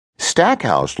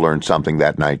Stackhouse learned something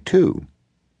that night, too.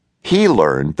 He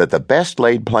learned that the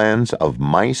best-laid plans of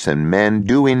mice and men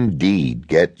do indeed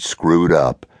get screwed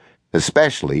up,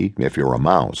 especially if you're a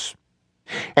mouse,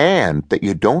 and that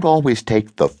you don't always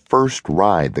take the first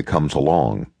ride that comes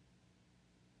along.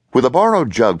 With a borrowed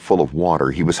jug full of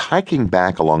water, he was hiking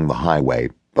back along the highway,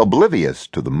 oblivious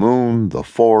to the moon, the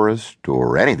forest,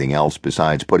 or anything else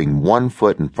besides putting one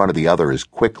foot in front of the other as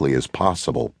quickly as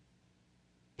possible.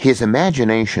 His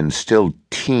imagination still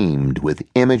teemed with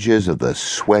images of the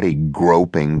sweaty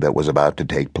groping that was about to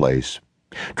take place.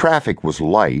 Traffic was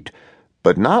light,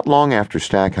 but not long after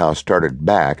Stackhouse started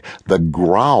back, the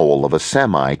growl of a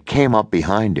semi came up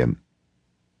behind him.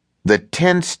 The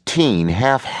tense teen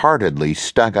half-heartedly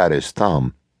stuck out his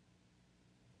thumb.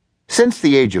 Since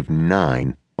the age of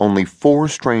 9, only 4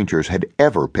 strangers had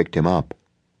ever picked him up.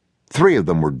 3 of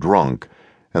them were drunk,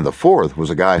 and the 4th was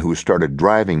a guy who started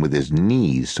driving with his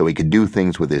knees so he could do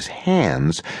things with his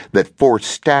hands that forced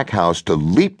Stackhouse to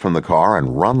leap from the car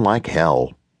and run like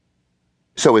hell.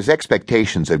 So his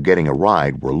expectations of getting a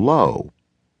ride were low.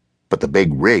 But the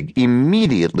big rig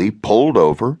immediately pulled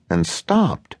over and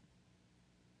stopped.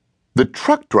 The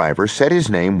truck driver said his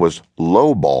name was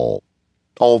Lowball,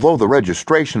 although the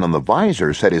registration on the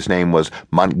visor said his name was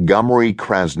Montgomery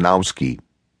Krasnowski.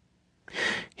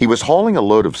 He was hauling a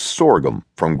load of sorghum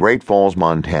from Great Falls,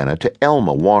 Montana to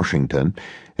Elma, Washington,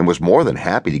 and was more than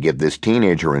happy to give this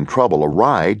teenager in trouble a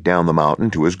ride down the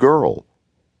mountain to his girl.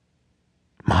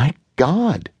 "My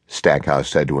God," Stackhouse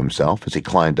said to himself as he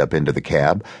climbed up into the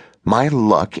cab, "my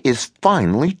luck is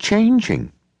finally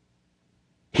changing."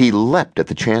 He leapt at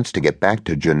the chance to get back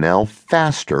to Janelle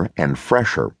faster and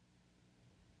fresher.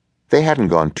 They hadn't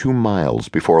gone 2 miles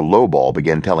before Lowball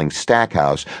began telling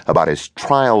Stackhouse about his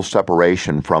trial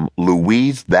separation from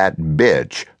Louise that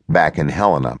bitch back in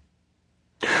Helena.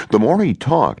 The more he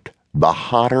talked, the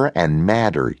hotter and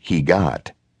madder he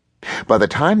got. By the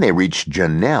time they reached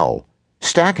Janelle,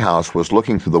 Stackhouse was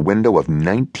looking through the window of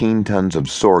 19 tons of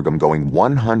sorghum going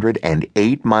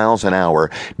 108 miles an hour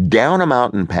down a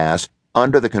mountain pass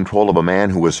under the control of a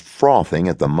man who was frothing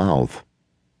at the mouth.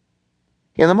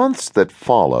 In the months that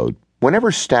followed,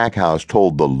 whenever Stackhouse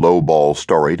told the Lowball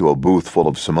story to a booth full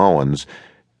of Samoans,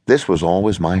 this was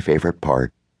always my favorite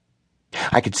part.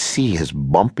 I could see his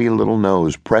bumpy little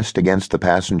nose pressed against the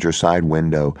passenger side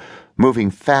window,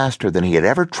 moving faster than he had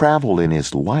ever traveled in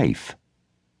his life.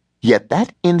 Yet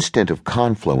that instant of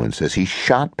confluence as he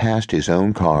shot past his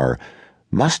own car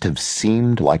must have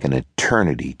seemed like an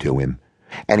eternity to him,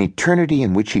 an eternity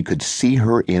in which he could see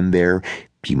her in there.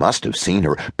 He must have seen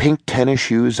her, pink tennis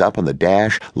shoes up on the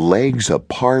dash, legs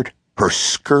apart, her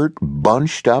skirt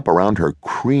bunched up around her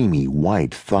creamy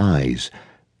white thighs.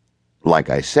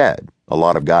 Like I said, a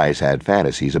lot of guys had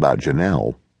fantasies about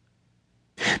Janelle.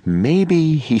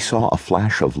 Maybe he saw a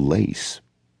flash of lace.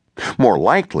 More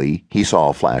likely, he saw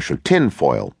a flash of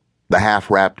tinfoil, the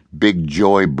half-wrapped Big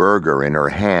Joy burger in her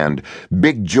hand,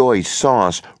 Big Joy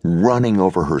sauce running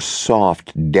over her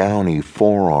soft, downy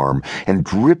forearm and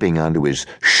dripping onto his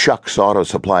Shucks Auto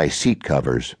Supply seat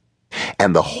covers.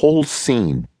 And the whole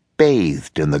scene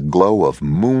bathed in the glow of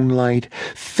moonlight,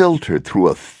 filtered through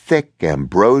a thick,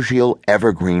 ambrosial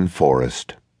evergreen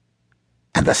forest.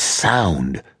 And the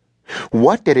sound!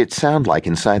 What did it sound like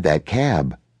inside that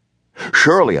cab?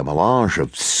 Surely a melange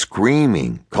of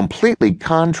screaming, completely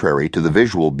contrary to the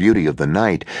visual beauty of the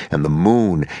night and the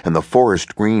moon and the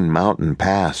forest green mountain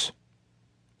pass.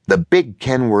 The big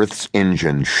Kenworth's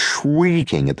engine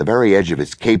shrieking at the very edge of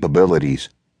its capabilities.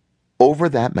 Over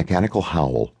that mechanical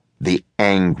howl, the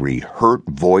angry, hurt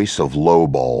voice of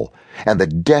Lowball and the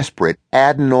desperate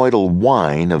adenoidal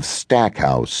whine of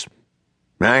Stackhouse.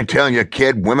 "I tell you,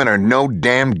 kid, women are no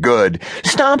damn good.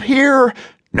 Stop here!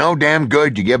 No damn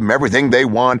good, you give them everything they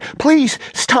want. Please,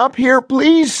 stop here,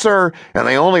 please, sir. And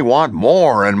they only want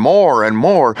more and more and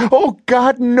more. Oh,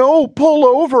 God, no, pull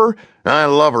over. I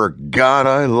love her, God,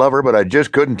 I love her, but I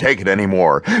just couldn't take it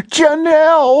anymore.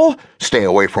 Janelle! Stay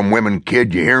away from women,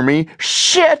 kid, you hear me?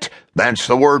 Shit! That's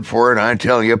the word for it, I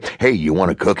tell you. Hey, you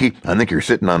want a cookie? I think you're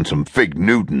sitting on some fig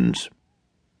Newtons."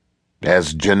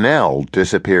 As Janelle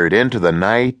disappeared into the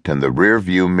night and the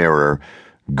rearview mirror,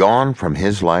 gone from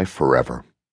his life forever.